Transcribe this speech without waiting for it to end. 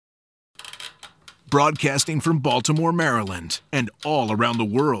Broadcasting from Baltimore, Maryland, and all around the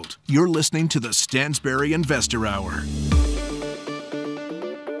world, you're listening to the Stansberry Investor Hour.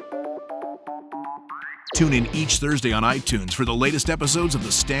 Tune in each Thursday on iTunes for the latest episodes of the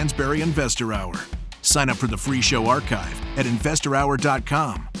Stansberry Investor Hour. Sign up for the free show archive at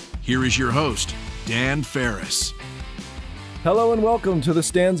investorhour.com. Here is your host, Dan Ferris. Hello and welcome to the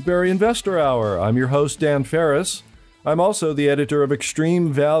Stansberry Investor Hour. I'm your host, Dan Ferris. I'm also the editor of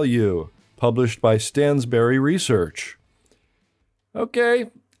Extreme Value, published by Stansberry Research.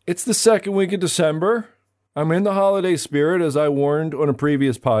 Okay, it's the second week of December. I'm in the holiday spirit, as I warned on a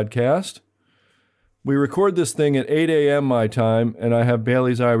previous podcast. We record this thing at 8 a.m. my time, and I have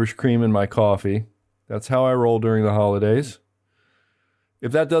Bailey's Irish Cream in my coffee. That's how I roll during the holidays.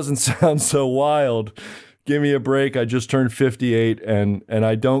 If that doesn't sound so wild, give me a break. I just turned 58, and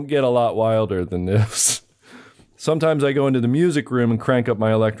I don't get a lot wilder than this. Sometimes I go into the music room and crank up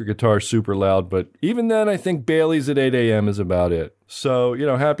my electric guitar super loud, but even then, I think Bailey's at 8 a.m. is about it. So,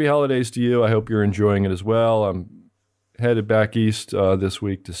 happy holidays to you. I hope you're enjoying it as well. I'm headed back east this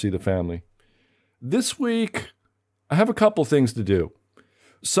week to see the family. This week, I have a couple things to do.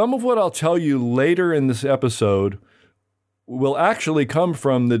 Some of what I'll tell you later in this episode will actually come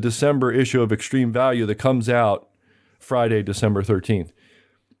from the December issue of Extreme Value that comes out Friday, December 13th.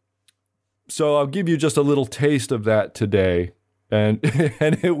 So I'll give you just a little taste of that today, and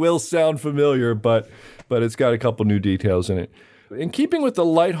it will sound familiar, but it's got a couple new details in it. In keeping with the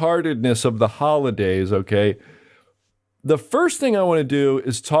lightheartedness of the holidays, okay, the first thing I want to do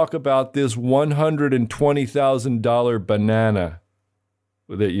is talk about this $120,000 banana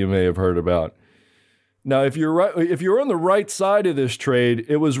that you may have heard about. Now, if you're on the right side of this trade,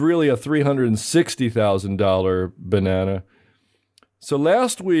 it was really a $360,000 banana. So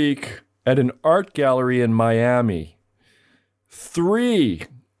last week, at an art gallery in Miami, 3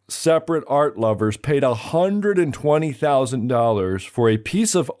 separate art lovers paid $120,000 for a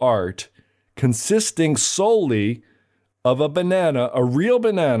piece of art consisting solely of a banana, a real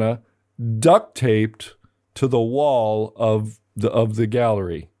banana, duct taped to the wall of the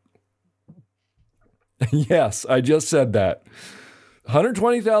gallery. Yes, I just said that.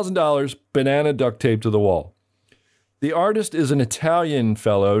 $120,000, banana duct taped to the wall. The artist is an Italian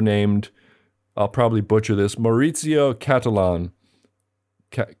fellow named, I'll probably butcher this, Maurizio Cattelan,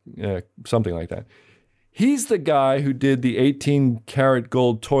 something like that. He's the guy who did the 18-karat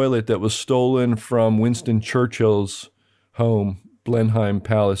gold toilet that was stolen from Winston Churchill's home, Blenheim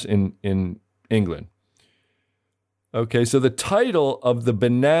Palace in England. Okay, so the title of the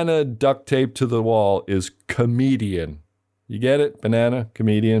banana duct tape to the wall is Comedian. You get it? Banana,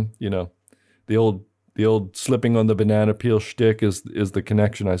 comedian, the old slipping on the banana peel shtick is the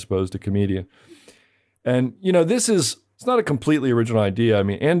connection, I suppose, to comedian. And, it's not a completely original idea. I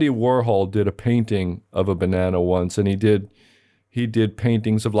mean, Andy Warhol did a painting of a banana once, and he did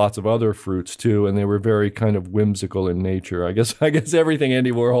paintings of lots of other fruits too, and they were very kind of whimsical in nature. I guess everything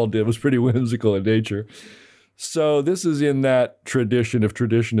Andy Warhol did was pretty whimsical in nature. So this is in that tradition, if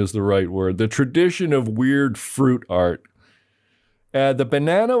tradition is the right word, the tradition of weird fruit art. The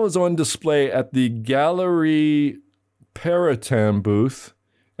banana was on display at the Gallery Peritam booth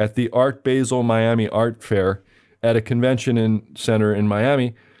at the Art Basel Miami Art Fair at a convention center in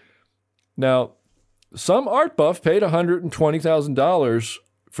Miami. Now, some art buff paid $120,000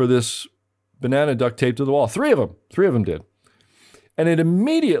 for this banana duct taped to the wall. Three of them did. And it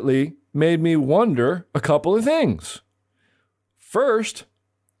immediately made me wonder a couple of things. First,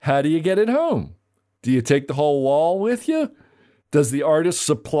 how do you get it home? Do you take the whole wall with you? Does the artist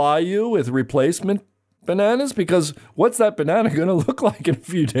supply you with replacement bananas? Because what's that banana going to look like in a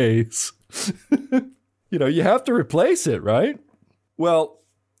few days? You have to replace it, right? Well,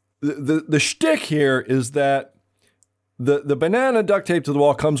 the shtick here is that the banana duct tape to the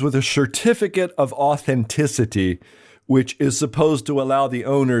wall comes with a certificate of authenticity, which is supposed to allow the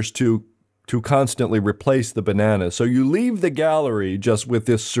owners to constantly replace the banana. So you leave the gallery just with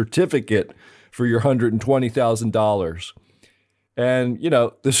this certificate for your $120,000. And,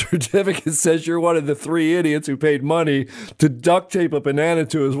 the certificate says you're one of the 3 idiots who paid money to duct tape a banana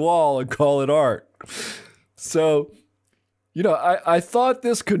to his wall and call it art. So, I thought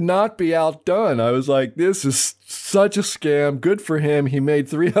this could not be outdone. I was like, this is such a scam. Good for him. He made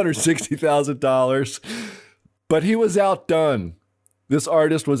 $360,000. But he was outdone. This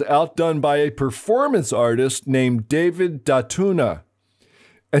artist was outdone by a performance artist named David Datuna.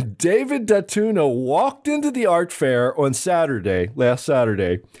 And David Datuna walked into the art fair on last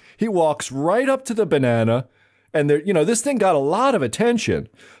Saturday. He walks right up to the banana And there, this thing got a lot of attention.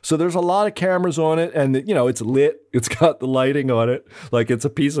 So there's a lot of cameras on it, and it's lit. It's got the lighting on it, like it's a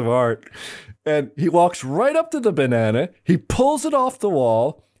piece of art. And he walks right up to the banana. He pulls it off the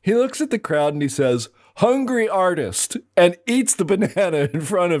wall. He looks at the crowd and he says, "Hungry artist," and eats the banana in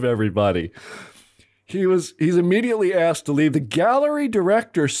front of everybody. He's immediately asked to leave. The gallery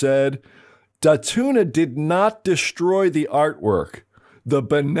director said, "Datuna did not destroy the artwork. The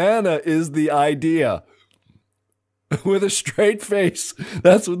banana is the idea." With a straight face,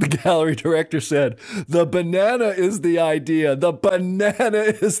 that's what the gallery director said. "The banana is the idea. The banana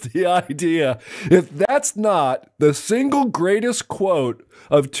is the idea." If that's not the single greatest quote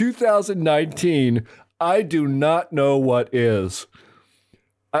of 2019, I do not know what is.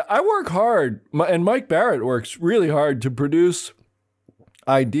 I work hard, and Mike Barrett works really hard to produce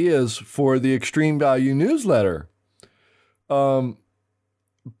ideas for the Extreme Value newsletter. We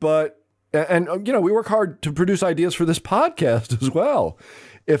work hard to produce ideas for this podcast as well.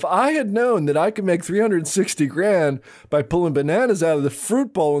 If I had known that I could make 360 grand by pulling bananas out of the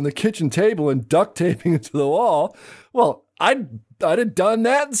fruit bowl on the kitchen table and duct taping it to the wall, well, I'd have done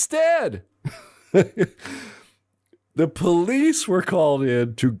that instead. The police were called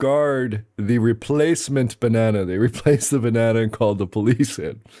in to guard the replacement banana. They replaced the banana and called the police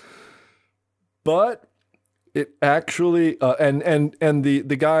in. But it actually, and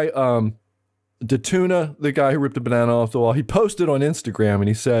the guy, Datuna, the guy who ripped the banana off the wall, he posted on Instagram and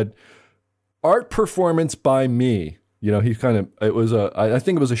he said, "Art performance by me." I think it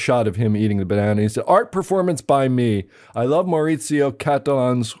was a shot of him eating the banana. He said, "Art performance by me. I love Maurizio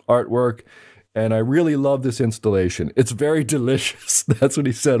Cattelan's artwork, and I really love this installation. It's very delicious." That's what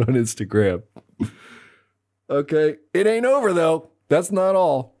he said on Instagram. Okay, it ain't over though. That's not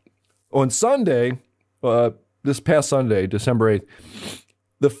all. On Sunday, this past Sunday, December 8th,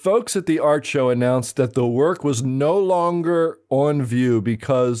 the folks at the art show announced that the work was no longer on view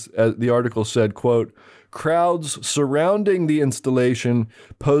because, as the article said, quote, "crowds surrounding the installation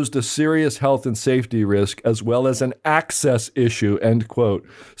posed a serious health and safety risk as well as an access issue," end quote.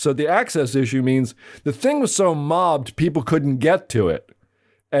 So the access issue means the thing was so mobbed, people couldn't get to it.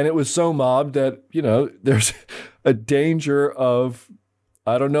 And it was so mobbed that, there's a danger of,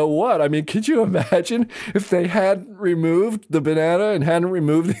 I don't know what. I mean, could you imagine if they hadn't removed the banana and hadn't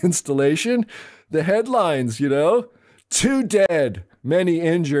removed the installation? The headlines, 2 dead, many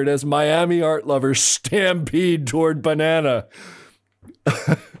injured as Miami art lovers stampede toward banana.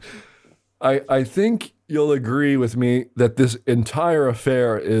 I think you'll agree with me that this entire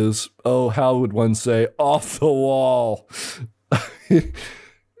affair is, how would one say, off the wall.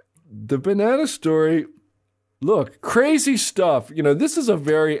 The banana story, look, crazy stuff. This is a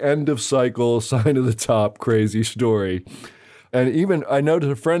very end of cycle, sign of the top crazy story. And even I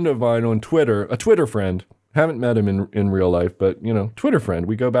noticed a friend of mine on Twitter, a Twitter friend, haven't met him in real life, but, Twitter friend,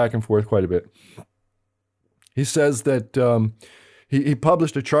 we go back and forth quite a bit. He says that he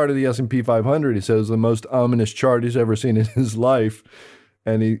published a chart of the S&P 500. He says the most ominous chart he's ever seen in his life.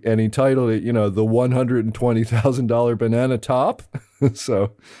 And he titled it, the $120,000 banana top.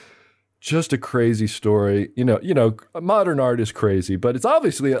 So just a crazy story. Modern art is crazy, but it's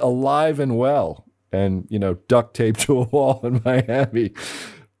obviously alive and well and, duct taped to a wall in Miami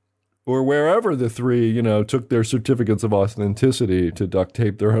or wherever the three, took their certificates of authenticity to duct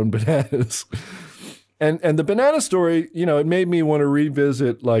tape their own bananas. And the banana story, it made me want to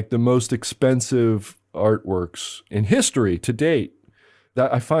revisit like the most expensive artworks in history to date.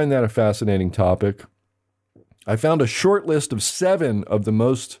 I find that a fascinating topic. I found a short list of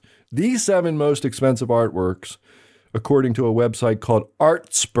the 7 most expensive artworks, according to a website called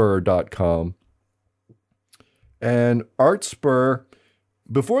artspur.com. And Artspur,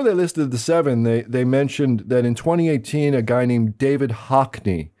 before they listed the 7, they mentioned that in 2018, a guy named David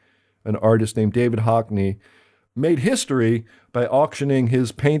Hockney, an artist named David Hockney, made history by auctioning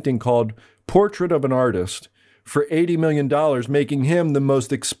his painting called Portrait of an Artist for $80 million, making him the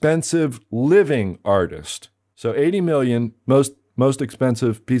most expensive living artist. So $80 million, most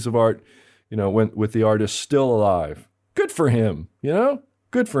expensive piece of art, with the artist still alive. Good for him,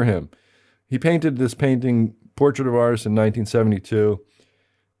 Good for him. He painted this painting, Portrait of an Artist, in 1972.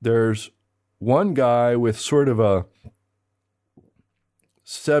 There's one guy with sort of a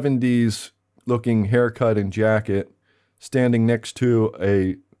 70s looking haircut and jacket standing next to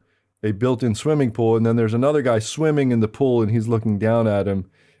a built-in swimming pool, and then there's another guy swimming in the pool and he's looking down at him.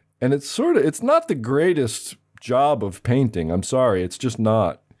 And it's not the greatest job of painting. I'm sorry, it's just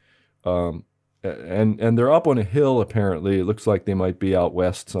not. And they're up on a hill, apparently. It looks like they might be out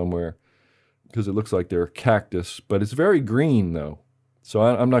west somewhere because it looks like they're cactus, but it's very green though. So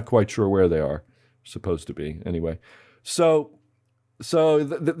I'm not quite sure where they are. supposed to be anyway. So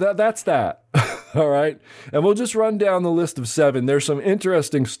that's that. All right. And we'll just run down the list of 7. There's some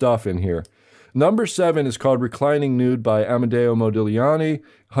interesting stuff in here. Number 7 is called Reclining Nude by Amedeo Modigliani,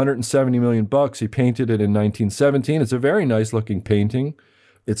 $170 million. He painted it in 1917. It's a very nice looking painting.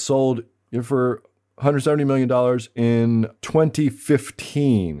 It sold for $170 million in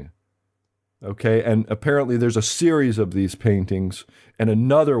 2015. Okay, and apparently there's a series of these paintings, and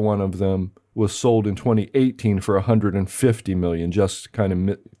another one of them was sold in 2018 for $150 million, just kind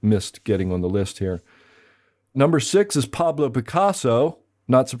of missed getting on the list here. Number 6 is Pablo Picasso.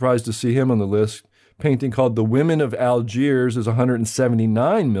 Not surprised to see him on the list. Painting called The Women of Algiers is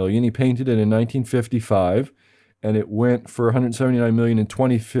 $179 million. He painted it in 1955, and it went for $179 million in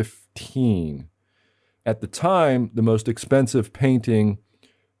 2015. At the time, the most expensive painting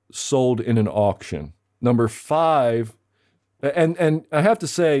sold in an auction. Number 5, and I have to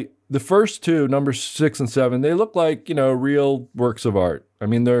say, the first 2, number 6 and 7, they look like, real works of art. I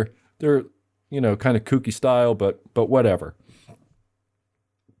mean, they're kind of kooky style, but whatever.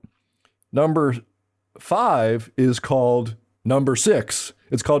 Number 5 is called Number 6.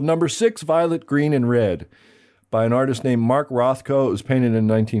 It's called Number 6, Violet, Green, and Red by an artist named Mark Rothko. It was painted in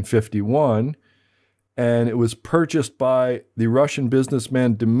 1951, and it was purchased by the Russian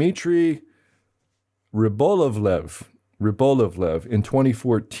businessman Dmitry Rybolovlev in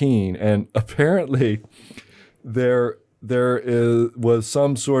 2014. And apparently there was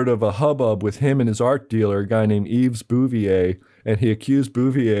some sort of a hubbub with him and his art dealer, a guy named Yves Bouvier, and he accused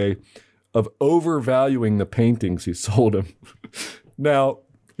Bouvier of overvaluing the paintings he sold him. Now,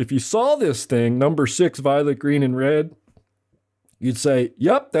 if you saw this thing, Number 6, Violet, Green, and Red, you'd say,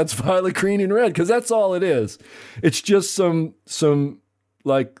 yep, that's Violet, Green, and Red, because that's all it is. It's just some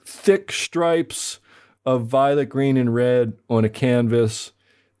like thick stripes of violet, green, and red on a canvas,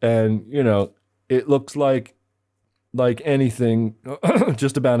 and, it looks like anything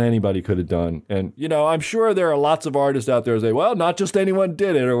just about anybody could have done. And, I'm sure there are lots of artists out there who say, well, not just anyone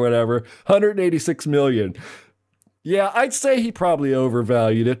did it or whatever. $186 million. Yeah, I'd say he probably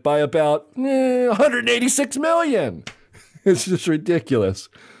overvalued it by about $186 million. It's just ridiculous.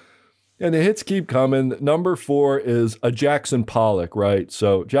 And the hits keep coming. Number 4 is a Jackson Pollock, right?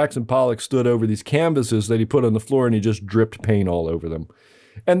 So Jackson Pollock stood over these canvases that he put on the floor and he just dripped paint all over them.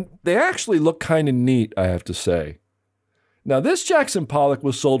 And they actually look kind of neat, I have to say. Now, this Jackson Pollock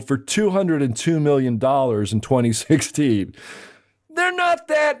was sold for $202 million in 2016. They're not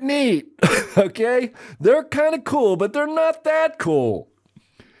that neat, okay? They're kind of cool, but they're not that cool.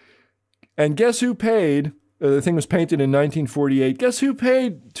 And guess who paid? The thing was painted in 1948. Guess who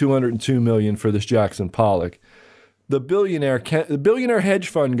paid $202 million for this Jackson Pollock? The billionaire hedge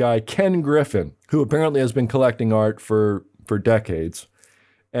fund guy, Ken Griffin, who apparently has been collecting art for decades.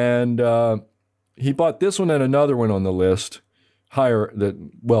 And he bought this one and another one on the list,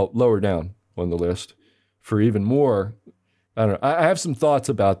 lower down on the list, for even more. I don't know. I have some thoughts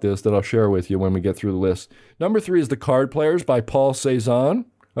about this that I'll share with you when we get through the list. Number 3 is The Card Players by Paul Cézanne.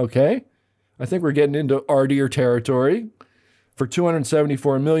 Okay. I think we're getting into artier territory. For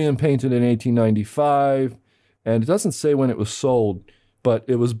 $274 million, painted in 1895. And it doesn't say when it was sold, but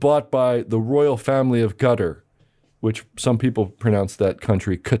it was bought by the royal family of Qatar, which some people pronounce that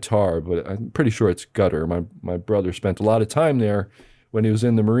country Qatar, but I'm pretty sure it's Qatar. My brother spent a lot of time there when he was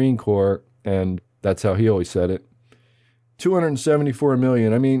in the Marine Corps, and that's how he always said it. $274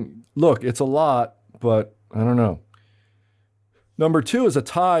 million. I mean, look, it's a lot, but I don't know. Number 2 is a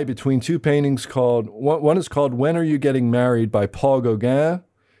tie between 2 paintings called, one is called When Are You Getting Married by Paul Gauguin,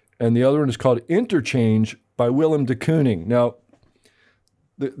 and the other one is called Interchange by Willem de Kooning. Now,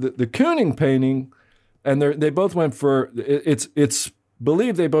 the Kooning painting, and they both went for, it's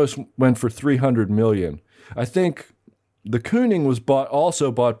believed they both went for $300 million. I think the Kooning was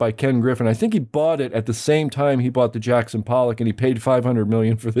also bought by Ken Griffin. I think he bought it at the same time he bought the Jackson Pollock, and he paid $500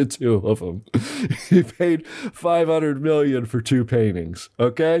 million for the 2 of them. He paid $500 million for 2 paintings,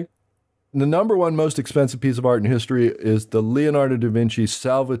 okay? The number 1 most expensive piece of art in history is the Leonardo da Vinci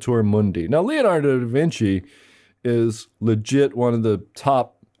Salvator Mundi. Now, Leonardo da Vinci is legit one of the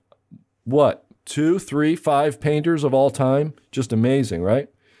top, 2, 3, 5 painters of all time? Just amazing, right?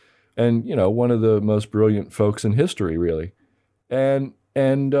 And, one of the most brilliant folks in history, really. And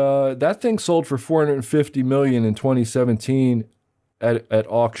that thing sold for $450 million in 2017 at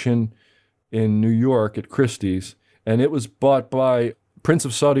auction in New York at Christie's. And it was bought by Prince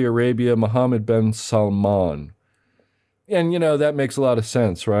of Saudi Arabia, Mohammed bin Salman. And, that makes a lot of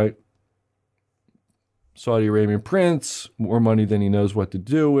sense, right? Saudi Arabian prince, more money than he knows what to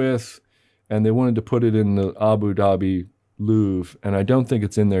do with. And they wanted to put it in the Abu Dhabi Louvre, and I don't think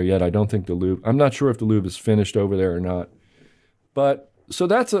it's in there yet. I don't think the Louvre, I'm not sure if the Louvre is finished over there or not. But so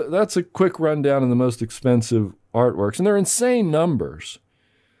that's a quick rundown of the most expensive artworks, and they're insane numbers.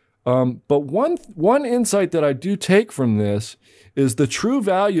 But one insight that I do take from this is the true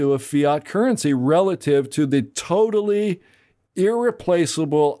value of fiat currency relative to the totally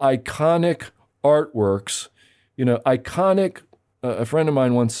irreplaceable, iconic artworks. Iconic, a friend of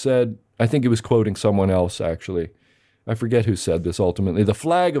mine once said, I think he was quoting someone else actually. I forget who said this ultimately. The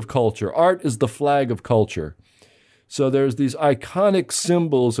flag of culture. Art is the flag of culture. So there's these iconic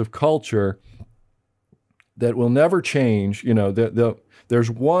symbols of culture that will never change. There's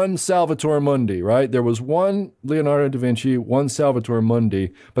one Salvator Mundi, right? There was one Leonardo da Vinci, one Salvator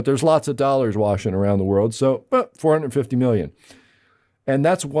Mundi, but there's lots of dollars washing around the world, so 450 million. And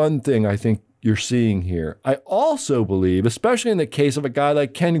that's one thing I think you're seeing here. I also believe, especially in the case of a guy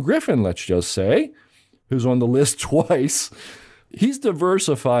like Ken Griffin, let's just say, who's on the list twice, he's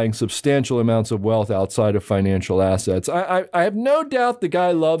diversifying substantial amounts of wealth outside of financial assets. I have no doubt the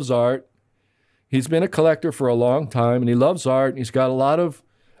guy loves art. He's been a collector for a long time, and he loves art, and he's got a lot of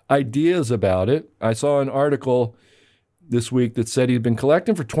ideas about it. I saw an article this week that said he'd been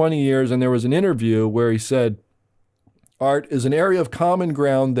collecting for 20 years, and there was an interview where he said, art is an area of common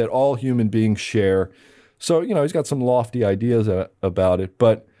ground that all human beings share. So, he's got some lofty ideas about it,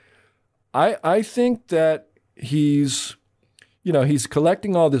 but I think that he's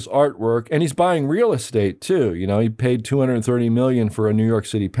collecting all this artwork, and he's buying real estate too. He paid $230 million for a New York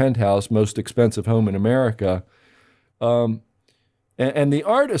City penthouse, most expensive home in America. And the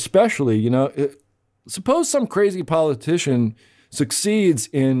art especially, suppose some crazy politician succeeds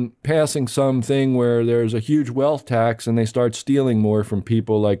in passing something where there's a huge wealth tax and they start stealing more from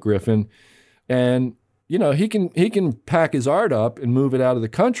people like Griffin. And he can pack his art up and move it out of the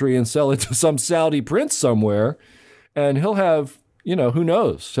country and sell it to some Saudi prince somewhere. And he'll have, who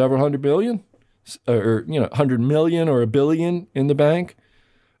knows, several hundred billion or, 100 million or $1 billion in the bank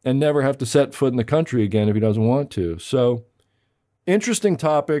and never have to set foot in the country again if he doesn't want to. So interesting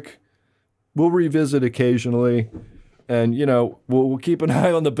topic. We'll revisit occasionally. And, we'll keep an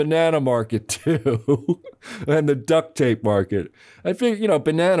eye on the banana market too and the duct tape market. I think,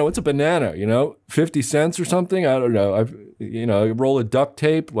 banana, what's a banana, 50 cents or something? I don't know. A roll of duct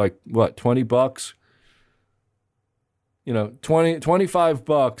tape, like what, $20? 25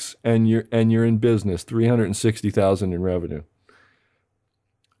 bucks and you're in business, 360,000 in revenue.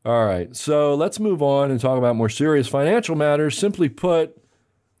 All right. So let's move on and talk about more serious financial matters. Simply put,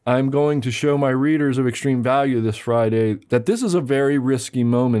 I'm going to show my readers of Extreme Value this Friday that this is a very risky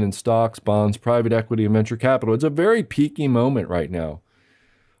moment in stocks, bonds, private equity, and venture capital. It's a very peaky moment right now.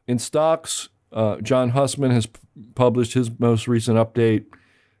 In stocks, John Hussman has published his most recent update.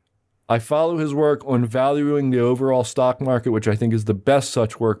 I follow his work on valuing the overall stock market, which I think is the best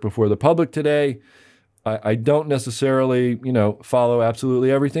such work before the public today. I don't necessarily, follow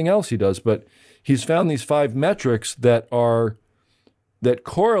absolutely everything else he does, but he's found these 5 metrics that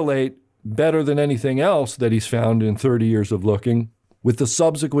correlate better than anything else that he's found in 30 years of looking with the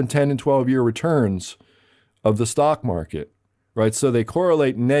subsequent 10 and 12-year returns of the stock market, right? So they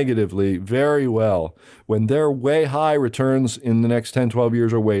correlate negatively very well. When they're way high, returns in the next 10, 12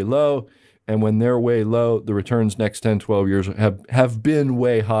 years are way low. And when they're way low, the returns next 10, 12 years have been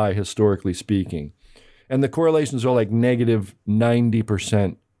way high, historically speaking. And the correlations are like negative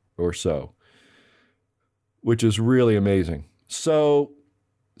 90% or so, which is really amazing. So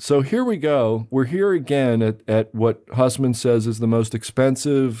here we go. We're here again at what Hussman says is the most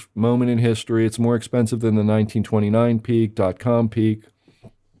expensive moment in history. It's more expensive than the 1929 peak, .com peak.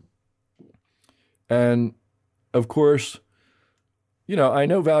 And of course, I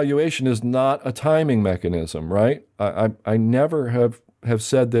know valuation is not a timing mechanism, right? I never have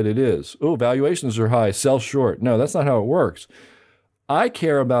said that it is. Oh, valuations are high, sell short. No, that's not how it works. I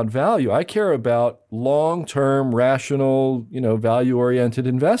care about value. I care about long-term, rational, value-oriented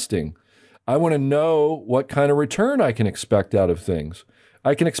investing. I want to know what kind of return I can expect out of things.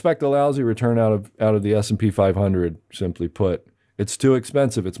 I can expect a lousy return out of the S&P 500, simply put. It's too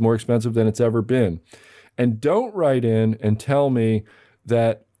expensive. It's more expensive than it's ever been. And don't write in and tell me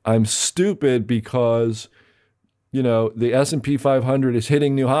that I'm stupid because the S&P 500 is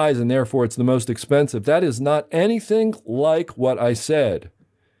hitting new highs and therefore it's the most expensive. That is not anything like what I said.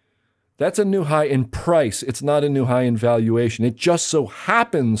 That's a new high in price. It's not a new high in valuation. It just so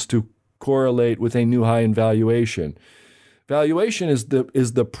happens to correlate with a new high in valuation. Valuation is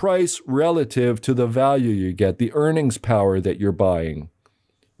the price relative to the value you get, the earnings power that you're buying.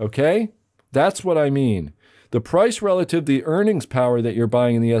 Okay? That's what I mean. The price relative to the earnings power that you're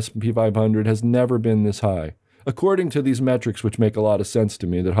buying in the S&P 500 has never been this high. according to these metrics, which make a lot of sense to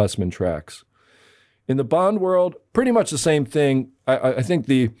me that Hussman tracks. In the bond world, pretty much the same thing. I think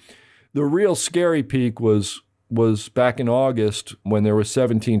the real scary peak was back in August when there was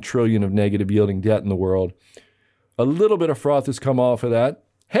 17 trillion of negative yielding debt in the world. A little bit of froth has come off of that.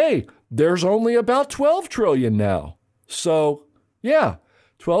 Hey, there's only about 12 trillion now. So yeah,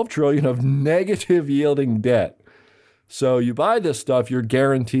 12 trillion of negative yielding debt. So you buy this stuff, you're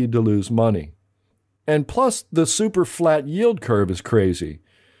guaranteed to lose money. And plus the super flat yield curve is crazy,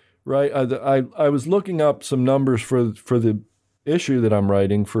 right? I was looking up some numbers for the issue that I'm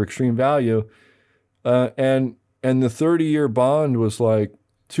writing for Extreme Value, and the 30-year bond was like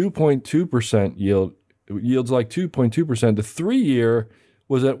 2.2% yield. Yields like 2.2%. The 3-year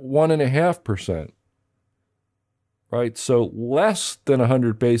was at 1.5%, right? So less than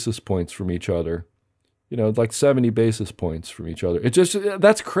 100 basis points from each other, like 70 basis points from each other.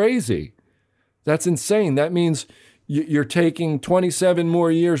 That's crazy. That's insane. That means you're taking 27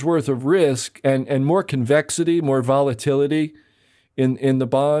 more years worth of risk and more convexity, more volatility in the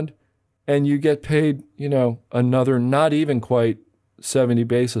bond, and you get paid, another not even quite 70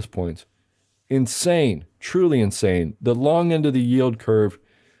 basis points. Insane, truly insane. The long end of the yield curve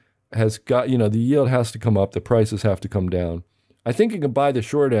has got, the yield has to come up, the prices have to come down. I think you can buy the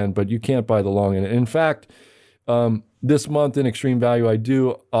short end, but you can't buy the long end. In fact, this month in Extreme Value, I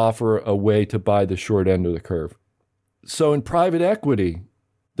do offer a way to buy the short end of the curve. So in private equity,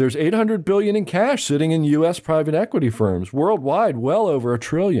 there's $800 billion in cash sitting in U.S. private equity firms. Worldwide, well over $1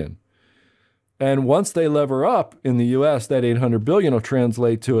 trillion. And once they lever up in the U.S., that $800 billion will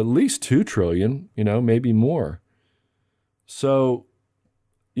translate to at least $2 trillion, maybe more. So,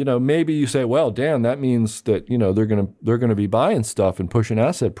 maybe you say, well, Dan, that means that, they're going to be buying stuff and pushing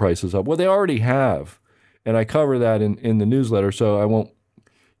asset prices up. Well, they already have. And I cover that in the newsletter, so I won't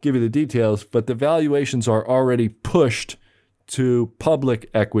give you the details, but the valuations are already pushed to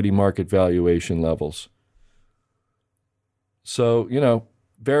public equity market valuation levels. So,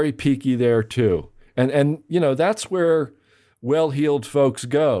 very peaky there too. And that's where well-heeled folks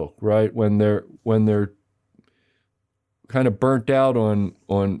go, right? When they're kind of burnt out on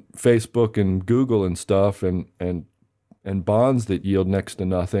Facebook and Google and stuff and bonds that yield next to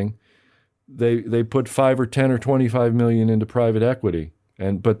nothing. They put 5 or 10 or 25 million into private equity.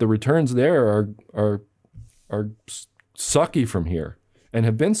 But the returns there are sucky from here and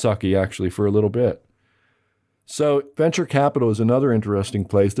have been sucky actually for a little bit. So venture capital is another interesting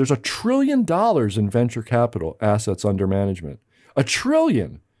place. There's $1 trillion in venture capital assets under management. $1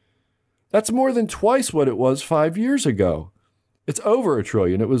 trillion. That's more than twice what it was 5 years ago. It's over $1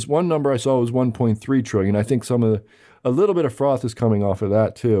 trillion. It was one number I saw was 1.3 trillion. I think a little bit of froth is coming off of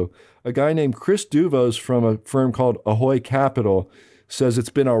that too. A guy named Chris Duvos from a firm called Ahoy Capital says it's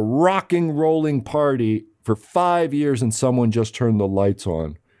been a rocking, rolling party for 5 years and someone just turned the lights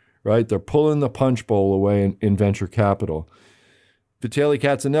on. Right? They're pulling the punch bowl away in venture capital. Vitaly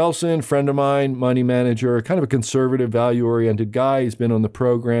Katzenelson, friend of mine, money manager, kind of a conservative, value-oriented guy. He's been on the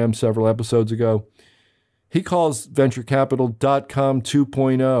program several episodes ago. He calls venturecapital.com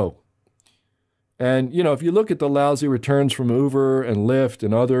 2.0. And, if you look at the lousy returns from Uber and Lyft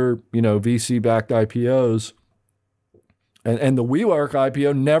and other, VC-backed IPOs, and the WeWork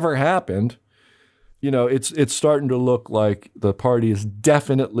IPO never happened, it's starting to look like the party is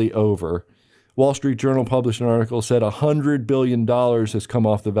definitely over. Wall Street Journal published an article said $100 billion has come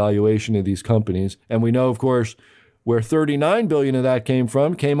off the valuation of these companies. And we know, of course, where $39 billion of that came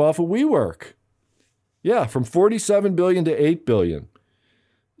off of WeWork. Yeah, from $47 billion to $8 billion.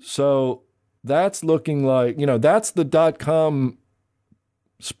 So that's looking like, that's the .com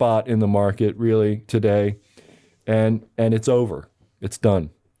spot in the market really today. And it's over. It's done.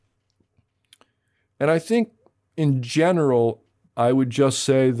 And I think in general, I would just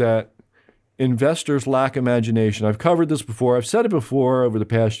say that investors lack imagination. I've covered this before. I've said it before over the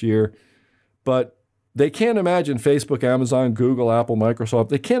past year, but they can't imagine Facebook, Amazon, Google, Apple, Microsoft.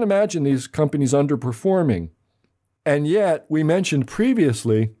 They can't imagine these companies underperforming. And yet, we mentioned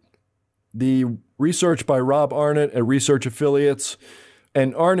previously the research by Rob Arnott at Research Affiliates.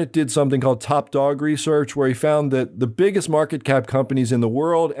 And Arnott did something called Top Dog Research, where he found that the biggest market cap companies in the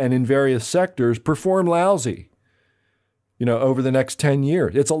world and in various sectors perform lousy, over the next 10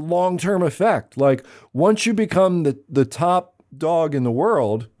 years. It's a long-term effect. Like once you become the top dog in the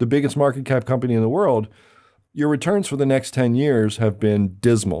world, the biggest market cap company in the world, your returns for the next 10 years have been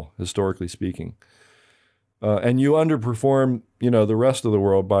dismal, historically speaking. And you underperform, the rest of the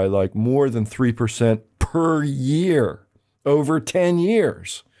world by like more than 3% per year. Over 10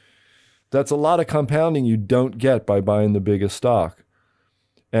 years. That's a lot of compounding you don't get by buying the biggest stock.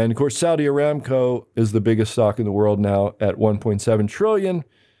 And of course, Saudi Aramco is the biggest stock in the world now at 1.7 trillion,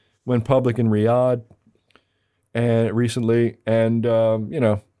 went public in Riyadh and recently. And,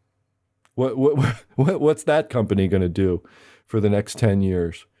 what's that company going to do for the next 10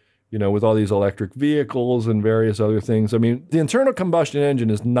 years? With all these electric vehicles and various other things. I mean, the internal combustion engine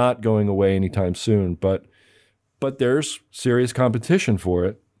is not going away anytime soon, but there's serious competition for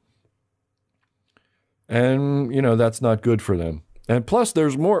it. And, that's not good for them. And plus,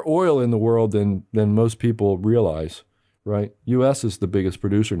 there's more oil in the world than most people realize, right? U.S. is the biggest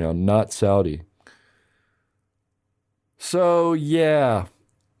producer now, not Saudi. So, yeah,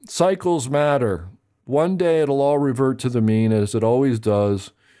 cycles matter. One day it'll all revert to the mean, as it always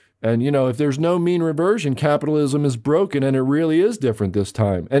does. And, if there's no mean reversion, capitalism is broken, and it really is different this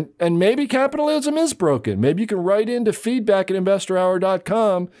time. And maybe capitalism is broken. Maybe you can write into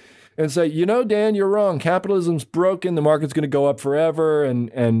feedback@investorhour.com and say, Dan, you're wrong. Capitalism's broken. The market's going to go up forever,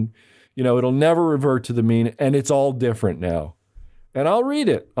 and it'll never revert to the mean, and it's all different now. And I'll read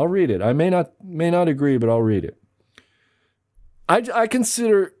it. I may not agree, but I'll read it. I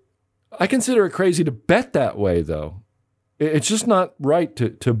consider it crazy to bet that way, though. It's just not right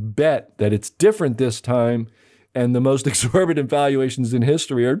to bet that it's different this time and the most exorbitant valuations in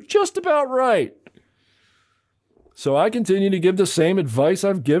history are just about right. So I continue to give the same advice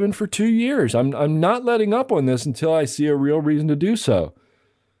I've given for 2 years. I'm not letting up on this until I see a real reason to do so.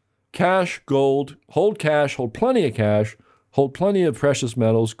 Cash, gold, hold plenty of cash, hold plenty of precious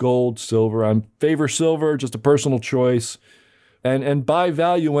metals, gold, silver. I favor silver, just a personal choice. And buy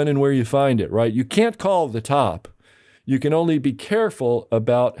value when and where you find it, right? You can't call the top. You can only be careful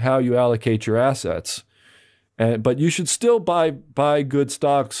about how you allocate your assets. But you should still buy good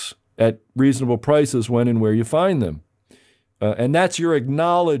stocks at reasonable prices when and where you find them. And that's your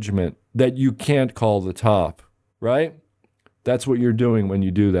acknowledgement that you can't call the top, right? That's what you're doing when you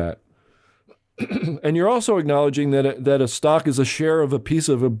do that. And you're also acknowledging that a stock is a share of a piece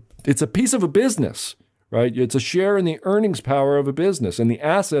of a business, right? It's a share in the earnings power of a business and the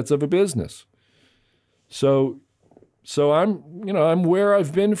assets of a business. So I'm where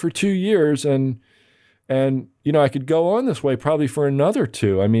I've been for 2 years, and I could go on this way probably for another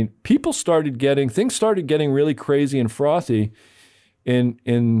 2. I mean, things started getting really crazy and frothy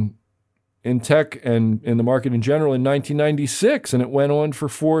in tech and in the market in general in 1996, and it went on for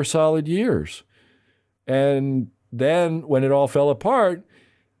 4 solid years. And then when it all fell apart,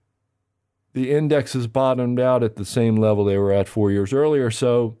 the indexes bottomed out at the same level they were at 4 years earlier.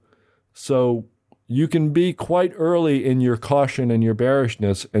 So you can be quite early in your caution and your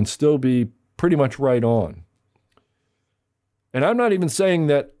bearishness and still be pretty much right on. And I'm not even saying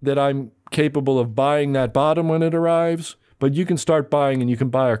that I'm capable of buying that bottom when it arrives, but you can start buying, and you can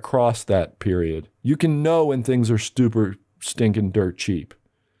buy across that period. You can know when things are super stinking dirt cheap.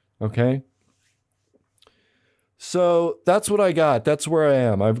 Okay? So that's what I got. That's where I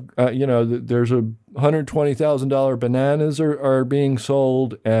am. There's $120,000 bananas are being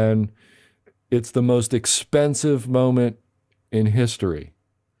sold, and it's the most expensive moment in history.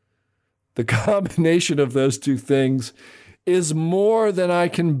 The combination of those two things is more than I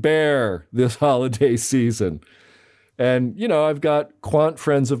can bear this holiday season. And, I've got quant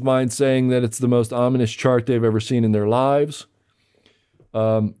friends of mine saying that it's the most ominous chart they've ever seen in their lives.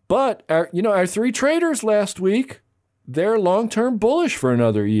 But our 3 traders last week, they're long-term bullish for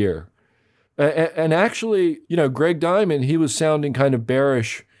another year. And actually, Greg Diamond, he was sounding kind of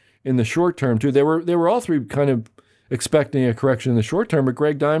bearish in the short term too. They were all 3 kind of expecting a correction in the short term, but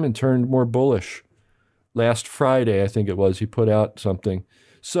Greg Diamond turned more bullish last Friday, I think it was. He put out something.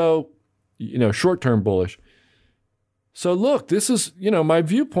 So, short-term bullish. So look, this is, my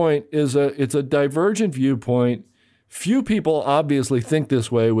viewpoint is it's a divergent viewpoint. Few people obviously think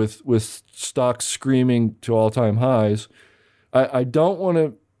this way with stocks screaming to all-time highs. I don't want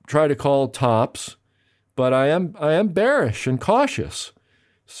to try to call tops, but I am bearish and cautious.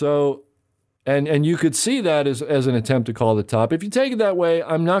 So, and you could see that as an attempt to call the top. If you take it that way,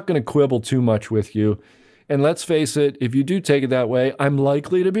 I'm not going to quibble too much with you. And let's face it, if you do take it that way, I'm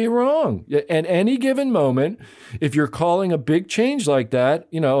likely to be wrong. At any given moment, if you're calling a big change like that,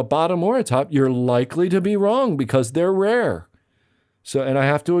 a bottom or a top, you're likely to be wrong because they're rare. So, and I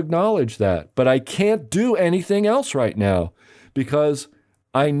have to acknowledge that. But I can't do anything else right now because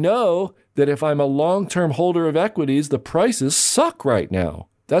I know that if I'm a long-term holder of equities, the prices suck right now.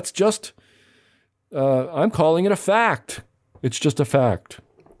 That's just, I'm calling it a fact. It's just a fact.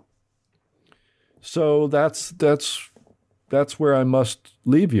 So that's where I must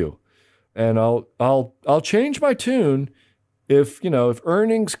leave you, and I'll change my tune if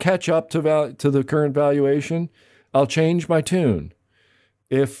earnings catch up to the current valuation. I'll change my tune,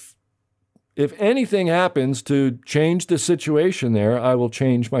 If anything happens to change the situation there, I will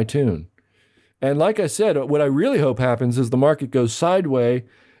change my tune. And like I said, what I really hope happens is the market goes sideways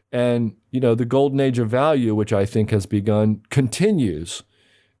and, the golden age of value, which I think has begun, continues.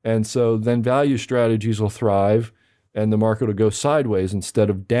 And so then value strategies will thrive and the market will go sideways instead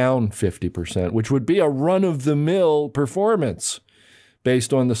of down 50%, which would be a run-of-the-mill performance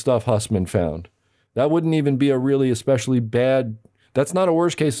based on the stuff Hussman found. That wouldn't even be a really especially bad, that's not a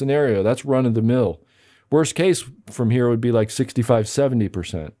worst-case scenario. That's run-of-the-mill. Worst case from here would be like 65,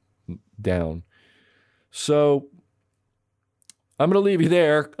 70% down. So I'm going to leave you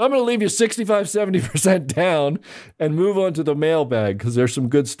there. I'm going to leave you 65, 70% down and move on to the mailbag because there's some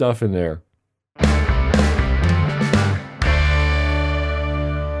good stuff in there.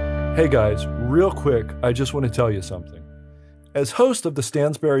 Hey guys, real quick, I just want to tell you something. As host of the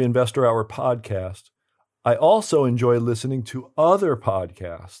Stansberry Investor Hour podcast, I also enjoy listening to other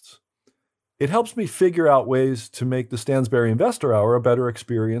podcasts. It helps me figure out ways to make the Stansberry Investor Hour a better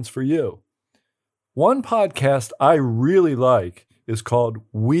experience for you. One podcast I really like is called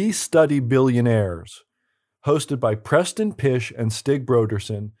We Study Billionaires, hosted by Preston Pysh and Stig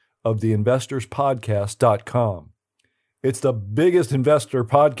Brodersen of theinvestorspodcast.com. It's the biggest investor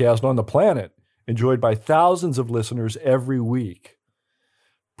podcast on the planet, enjoyed by thousands of listeners every week.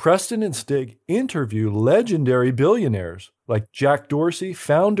 Preston and Stig interview legendary billionaires like Jack Dorsey,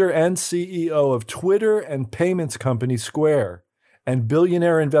 founder and CEO of Twitter and payments company Square, and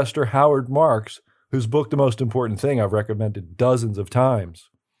billionaire investor Howard Marks, whose book, The Most Important Thing, I've recommended dozens of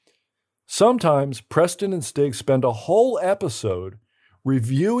times. Sometimes Preston and Stig spend a whole episode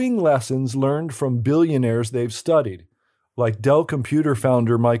reviewing lessons learned from billionaires they've studied, like Dell Computer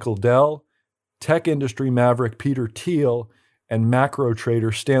founder Michael Dell, tech industry maverick Peter Thiel, and macro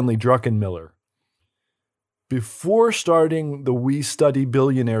trader Stanley Druckenmiller. Before starting the We Study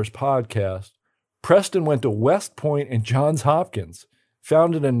Billionaires podcast, Preston went to West Point and Johns Hopkins,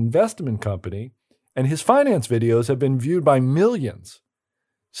 founded an investment company, and his finance videos have been viewed by millions.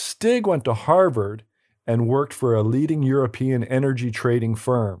 Stig went to Harvard and worked for a leading European energy trading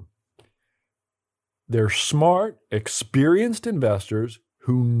firm. They're smart, experienced investors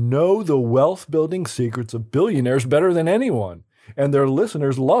who know the wealth-building secrets of billionaires better than anyone, and their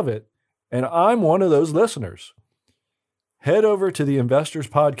listeners love it, and I'm one of those listeners. Head over to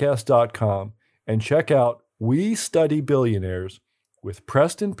theinvestorspodcast.com and check out We Study Billionaires with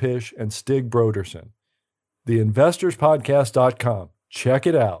Preston Pysh and Stig Brodersen. Theinvestorspodcast.com. Check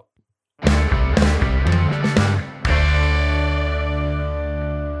it out.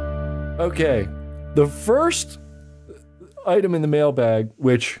 Okay, the first item in the mailbag,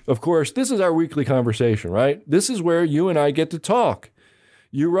 which, of course, this is our weekly conversation, right? This is where you and I get to talk.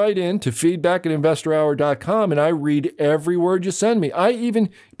 You write in to feedback@investorhour.com, and I read every word you send me.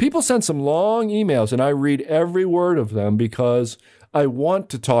 People send some long emails, and I read every word of them because I want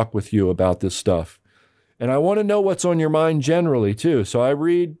to talk with you about this stuff. And I want to know what's on your mind generally, too. So I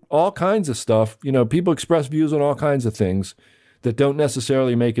read all kinds of stuff. People express views on all kinds of things that don't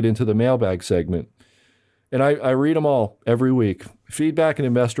necessarily make it into the mailbag segment. And I read them all every week.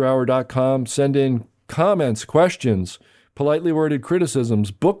 Feedback@investorhour.com. Send in comments, questions, politely worded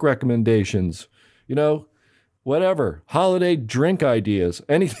criticisms, book recommendations, whatever. Holiday drink ideas,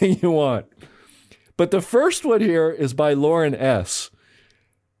 anything you want. But the first one here is by Lauren S.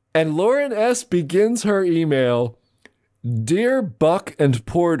 And Lauren S. begins her email, Dear Buck and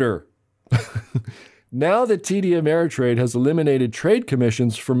Porter, now that TD Ameritrade has eliminated trade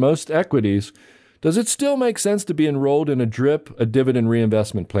commissions for most equities, does it still make sense to be enrolled in a DRIP, a dividend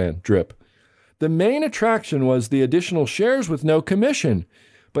reinvestment plan, DRIP? The main attraction was the additional shares with no commission,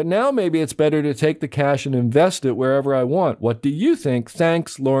 but now maybe it's better to take the cash and invest it wherever I want. What do you think?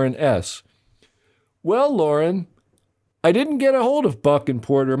 Thanks, Lauren S. Well, Lauren, I didn't get a hold of Buck and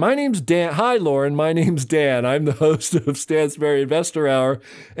Porter. My name's Dan. Hi, Lauren. My name's Dan. I'm the host of Stansberry Investor Hour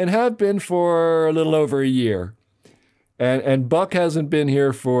and have been for a little over a year. And Buck hasn't been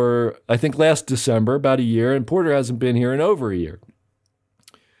here for, I think, last December, about a year, and Porter hasn't been here in over a year.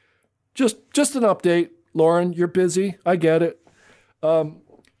 Just an update, Lauren. You're busy. I get it.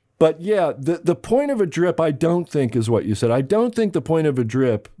 But yeah, the point of a DRIP, I don't think is what you said. I don't think the point of a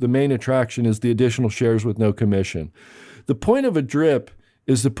DRIP, the main attraction, is the additional shares with no commission. The point of a DRIP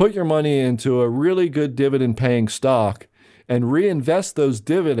is to put your money into a really good dividend-paying stock and reinvest those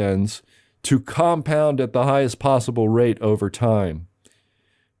dividends to compound at the highest possible rate over time.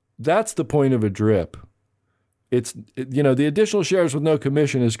 That's the point of a DRIP. The additional shares with no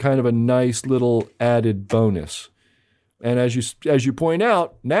commission is kind of a nice little added bonus. And as you point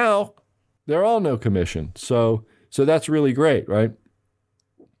out, now they're all no commission. So that's really great, right?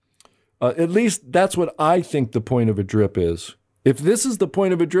 At least that's what I think the point of a drip is. If this is the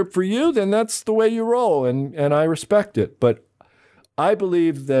point of a drip for you, then that's the way you roll, and I respect it. But I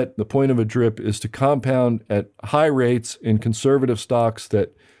believe that the point of a drip is to compound at high rates in conservative stocks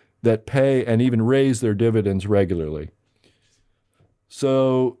that pay and even raise their dividends regularly.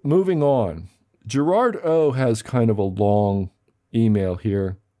 So moving on, Gerard O. has kind of a long email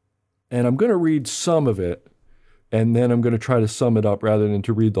here, and I'm going to read some of it, and then I'm going to try to sum it up rather than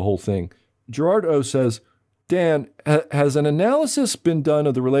to read the whole thing. Gerard O. says, Dan, has an analysis been done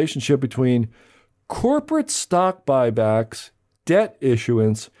of the relationship between corporate stock buybacks, debt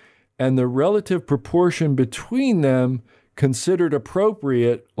issuance, and the relative proportion between them considered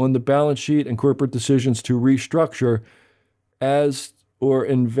appropriate on the balance sheet and corporate decisions to restructure as or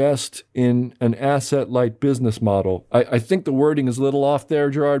invest in an asset-light business model? I think the wording is a little off there,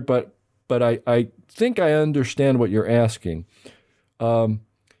 Gerard, but I think I understand what you're asking.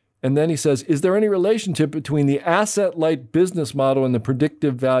 And then he says, is there any relationship between the asset-light business model and the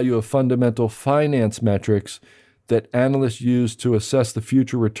predictive value of fundamental finance metrics that analysts use to assess the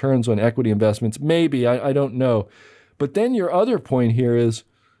future returns on equity investments? Maybe, I don't know. But then your other point here is,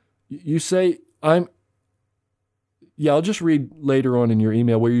 you say, I'll just read later on in your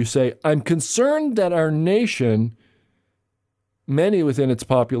email where you say, I'm concerned that our nation, many within its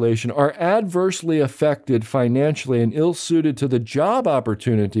population, are adversely affected financially and ill-suited to the job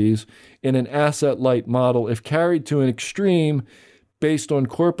opportunities in an asset-light model if carried to an extreme based on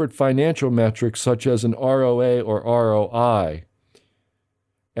corporate financial metrics such as an ROA or ROI.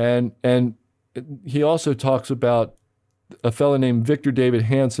 And he also talks about a fellow named Victor David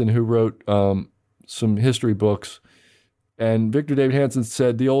Hanson who wrote some history books. And Victor David Hanson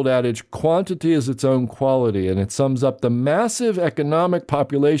said the old adage, quantity is its own quality, and it sums up the massive economic,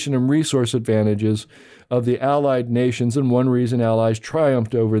 population, and resource advantages of the Allied nations, and one reason Allies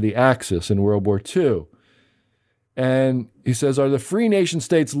triumphed over the Axis in World War II. And he says, are the free nation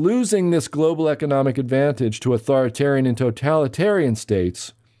states losing this global economic advantage to authoritarian and totalitarian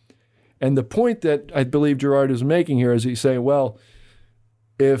states? And the point that I believe Gerard is making here is he's saying, well,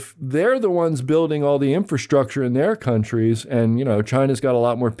 if they're the ones building all the infrastructure in their countries, and, China's got a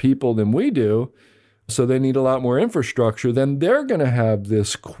lot more people than we do, so they need a lot more infrastructure, then they're going to have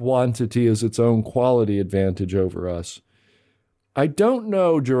this quantity as its own quality advantage over us. I don't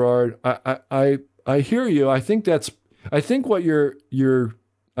know, Gerard. I hear you. I think what you're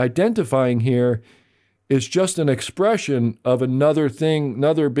identifying here is just an expression of another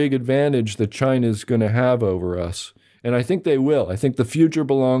big advantage that China is going to have over us. And I think they will. I think the future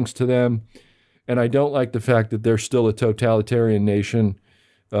belongs to them. And I don't like the fact that they're still a totalitarian nation.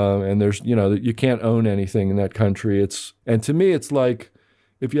 And there's, you can't own anything in that country. And to me, it's like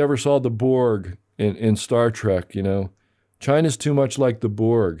if you ever saw the Borg in Star Trek, China's too much like the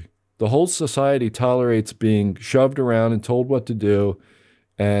Borg. The whole society tolerates being shoved around and told what to do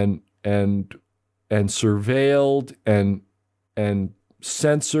and surveilled and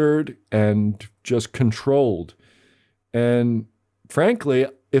censored and just controlled. And frankly,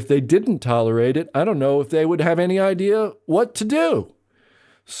 if they didn't tolerate it, I don't know if they would have any idea what to do.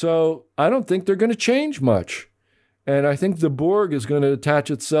 So I don't think they're going to change much. And I think the Borg is going to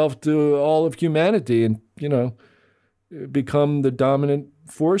attach itself to all of humanity and, become the dominant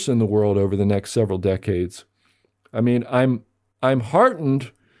force in the world over the next several decades. I mean, I'm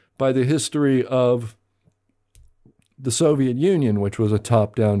heartened by the history of the Soviet Union, which was a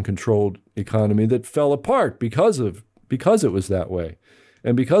top-down controlled economy that fell apart because it was that way,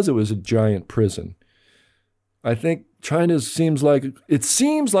 and because it was a giant prison. I think China seems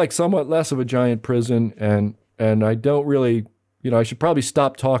like somewhat less of a giant prison, and I don't really, I should probably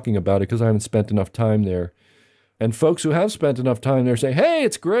stop talking about it because I haven't spent enough time there. And folks who have spent enough time there say, hey,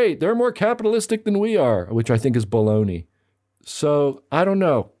 it's great. They're more capitalistic than we are, which I think is baloney. So I don't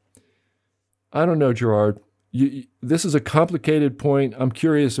know. Gerard. This is a complicated point. I'm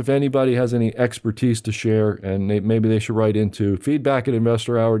curious if anybody has any expertise to share, and maybe they should write into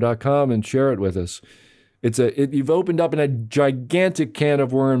feedback@investorhour.com and share it with us. You've opened up in a gigantic can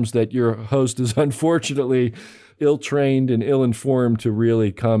of worms that your host is unfortunately ill-trained and ill-informed to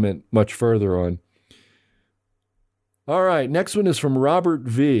really comment much further on. All right, next one is from Robert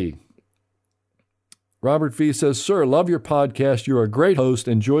V. Robert V says, Sir, love your podcast. You're a great host.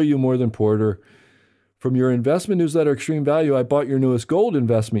 Enjoy you more than Porter. From your investment newsletter, Extreme Value, I bought your newest gold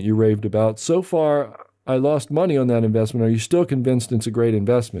investment you raved about. So far, I lost money on that investment. Are you still convinced it's a great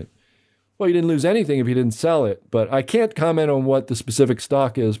investment? Well, you didn't lose anything if you didn't sell it, but I can't comment on what the specific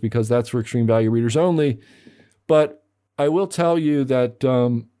stock is because that's for Extreme Value readers only. But I will tell you that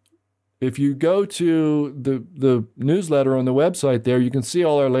if you go to the newsletter on the website there, you can see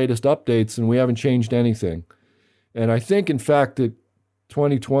all our latest updates, and we haven't changed anything. And I think, in fact, that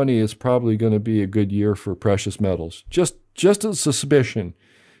 2020 is probably going to be a good year for precious metals. Just a suspicion,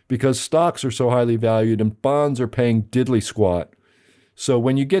 because stocks are so highly valued and bonds are paying diddly squat. So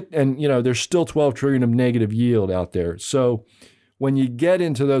when you get, and there's still 12 trillion of negative yield out there. So when you get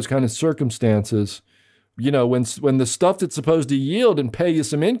into those kind of circumstances, when the stuff that's supposed to yield and pay you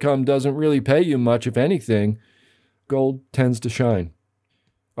some income doesn't really pay you much, if anything, gold tends to shine.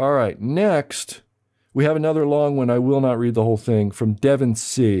 All right, next, we have another long one. I will not read the whole thing, from Devin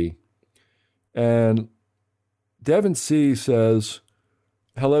C. And Devin C. says,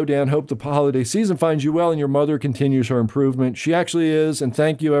 "Hello, Dan. Hope the holiday season finds you well and your mother continues her improvement. She actually is, and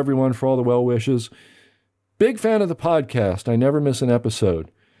thank you, everyone, for all the well wishes. Big fan of the podcast. I never miss an episode.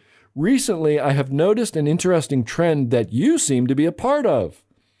 Recently, I have noticed an interesting trend that you seem to be a part of.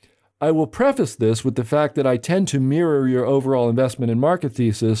 I will preface this with the fact that I tend to mirror your overall investment and market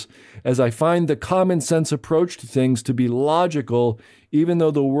thesis, as I find the common sense approach to things to be logical, even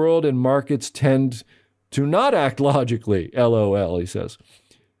though the world and markets tend to not act logically." LOL, he says.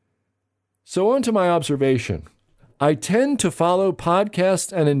 So on to my observation. I tend to follow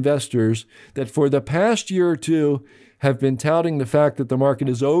podcasts and investors that for the past year or two have been touting the fact that the market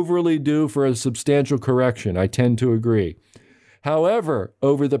is overly due for a substantial correction. I tend to agree. However,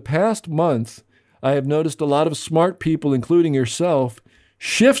 over the past month, I have noticed a lot of smart people, including yourself,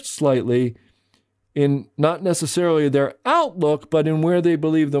 shift slightly in not necessarily their outlook, but in where they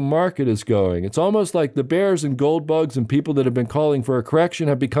believe the market is going. It's almost like the bears and gold bugs and people that have been calling for a correction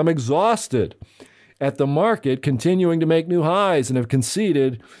have become exhausted at the market continuing to make new highs and have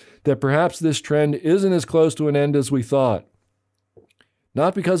conceded that perhaps this trend isn't as close to an end as we thought.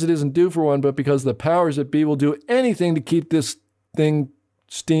 Not because it isn't due for one, but because the powers that be will do anything to keep this thing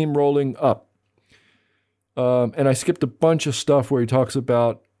steamrolling up. And I skipped a bunch of stuff where he talks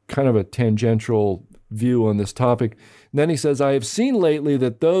about kind of a tangential view on this topic. And then he says, "I have seen lately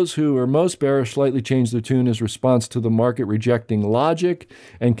that those who are most bearish slightly change their tune as response to the market rejecting logic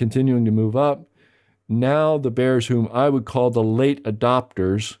and continuing to move up. Now the bears, whom I would call the late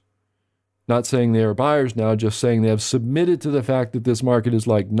adopters," not saying they are buyers now, just saying they have submitted to the fact that this market is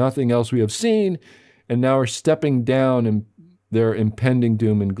like nothing else we have seen, and now are stepping down in their impending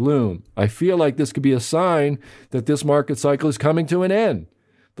doom and gloom. I feel like this could be a sign that this market cycle is coming to an end.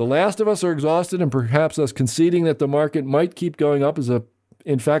 The last of us are exhausted, and perhaps us conceding that the market might keep going up is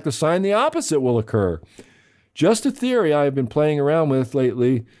in fact a sign the opposite will occur. Just a theory I have been playing around with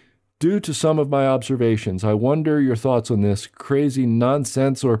lately due to some of my observations. I wonder your thoughts on this crazy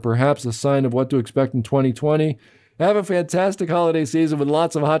nonsense, or perhaps a sign of what to expect in 2020. Have a fantastic holiday season with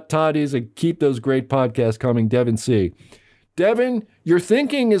lots of hot toddies, and keep those great podcasts coming, Devin C. Devin, your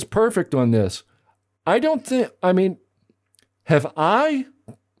thinking is perfect on this. Have I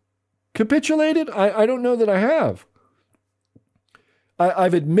capitulated? I don't know that I have.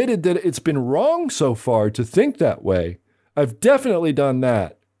 I've admitted that it's been wrong so far to think that way. I've definitely done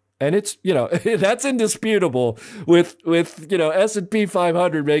that. And it's, that's indisputable with S&P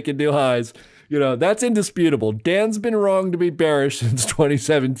 500 making new highs. That's indisputable. Dan's been wrong to be bearish since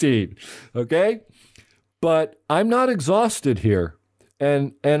 2017. Okay? But I'm not exhausted here.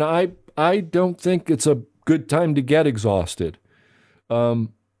 And I don't think it's a good time to get exhausted.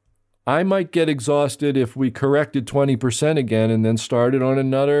 I might get exhausted if we corrected 20% again and then started on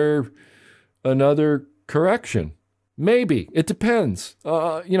another correction. Maybe. It depends.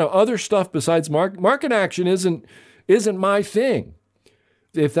 Other stuff besides market action isn't my thing.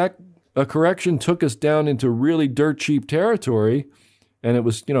 If a correction took us down into really dirt cheap territory and it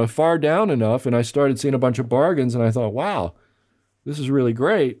was, far down enough, and I started seeing a bunch of bargains and I thought, wow, this is really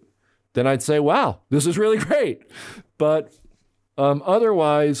great, then I'd say, wow, this is really great. But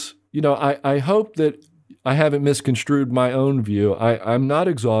otherwise, I hope that I haven't misconstrued my own view. I'm not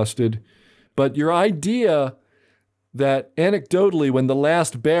exhausted, but your idea that anecdotally, when the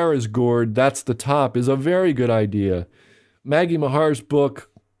last bear is gored, that's the top, is a very good idea. Maggie Mahar's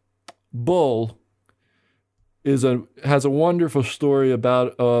book, Bull, has a wonderful story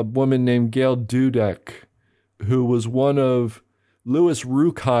about a woman named Gail Dudek, who was one of Louis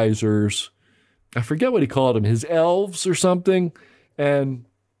Rukeyser's, I forget what he called them, his elves or something, and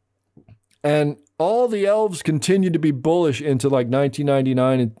all the elves continued to be bullish into like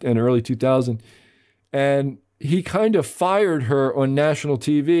 1999 and early 2000, and he kind of fired her on national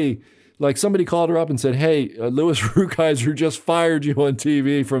TV. Like somebody called her up and said, "Hey, Louis Rukeyser just fired you on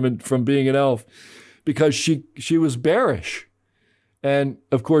TV from being an elf," because she was bearish. And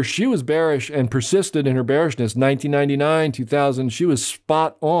of course, she was bearish and persisted in her bearishness. 1999, 2000, she was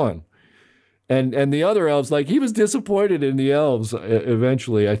spot on. And the other elves, like, he was disappointed in the elves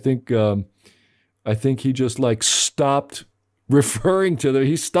eventually. I think he just like stopped referring to them.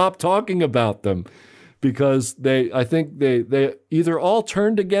 He stopped talking about them because I think they either all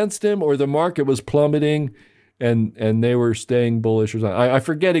turned against him or the market was plummeting and they were staying bullish or something. I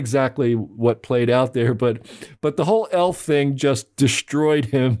forget exactly what played out there, but the whole elf thing just destroyed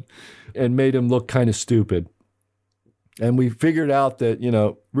him and made him look kind of stupid. And we figured out that,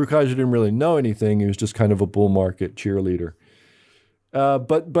 Rukeyser didn't really know anything. He was just kind of a bull market cheerleader.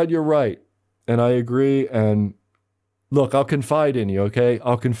 But you're right. And I agree. And look, I'll confide in you, okay?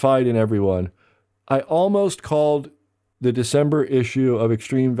 I'll confide in everyone. I almost called the December issue of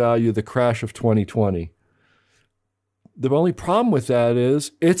Extreme Value the crash of 2020. The only problem with that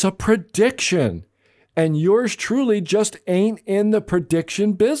is it's a prediction. And yours truly just ain't in the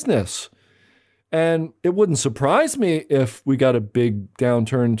prediction business. And it wouldn't surprise me if we got a big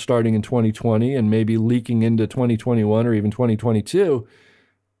downturn starting in 2020 and maybe leaking into 2021 or even 2022.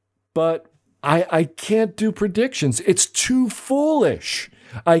 But I can't do predictions. It's too foolish.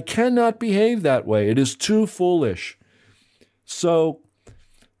 I cannot behave that way. It is too foolish. So,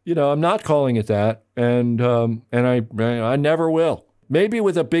 I'm not calling it that. And I never will. Maybe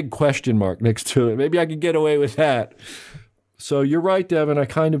with a big question mark next to it. Maybe I could get away with that. So you're right, Devin. I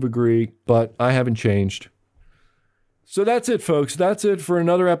kind of agree, but I haven't changed. So that's it, folks. That's it for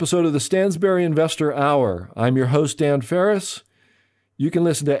another episode of the Stansberry Investor Hour. I'm your host, Dan Ferris. You can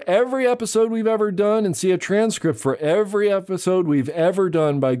listen to every episode we've ever done and see a transcript for every episode we've ever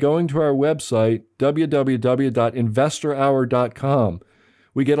done by going to our website, www.investorhour.com.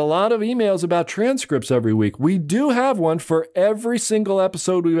 We get a lot of emails about transcripts every week. We do have one for every single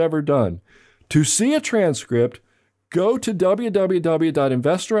episode we've ever done. To see a transcript, go to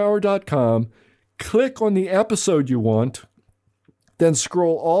www.investorhour.com, click on the episode you want, then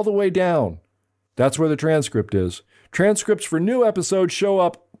scroll all the way down. That's where the transcript is. Transcripts for new episodes show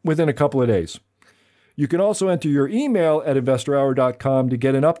up within a couple of days. You can also enter your email at investorhour.com to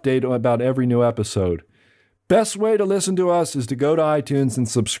get an update about every new episode. Best way to listen to us is to go to iTunes and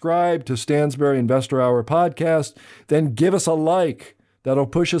subscribe to Stansberry Investor Hour podcast, then give us a like. That'll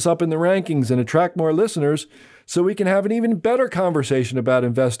push us up in the rankings and attract more listeners so we can have an even better conversation about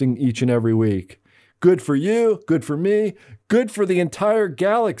investing each and every week. Good for you, good for me, good for the entire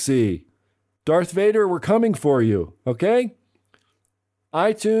galaxy. Darth Vader, we're coming for you, okay?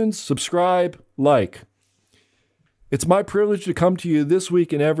 iTunes, subscribe, like. It's my privilege to come to you this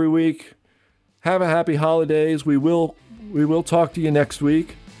week and every week. Have a happy holidays. We will talk to you next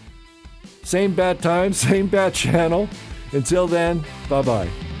week. Same bad time, same bad channel. Until then, bye-bye.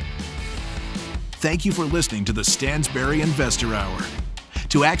 Thank you for listening to the Stansberry Investor Hour.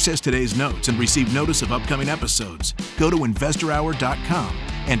 To access today's notes and receive notice of upcoming episodes, go to investorhour.com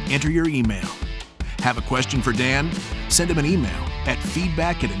and enter your email. Have a question for Dan? Send him an email at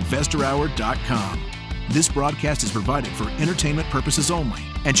feedback@investorhour.com. This broadcast is provided for entertainment purposes only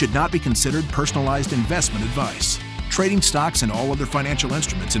and should not be considered personalized investment advice. Trading stocks and all other financial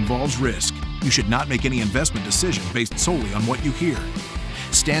instruments involves risk. You should not make any investment decision based solely on what you hear.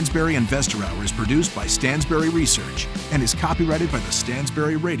 Stansberry Investor Hour is produced by Stansberry Research and is copyrighted by the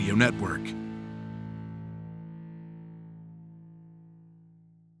Stansberry Radio Network.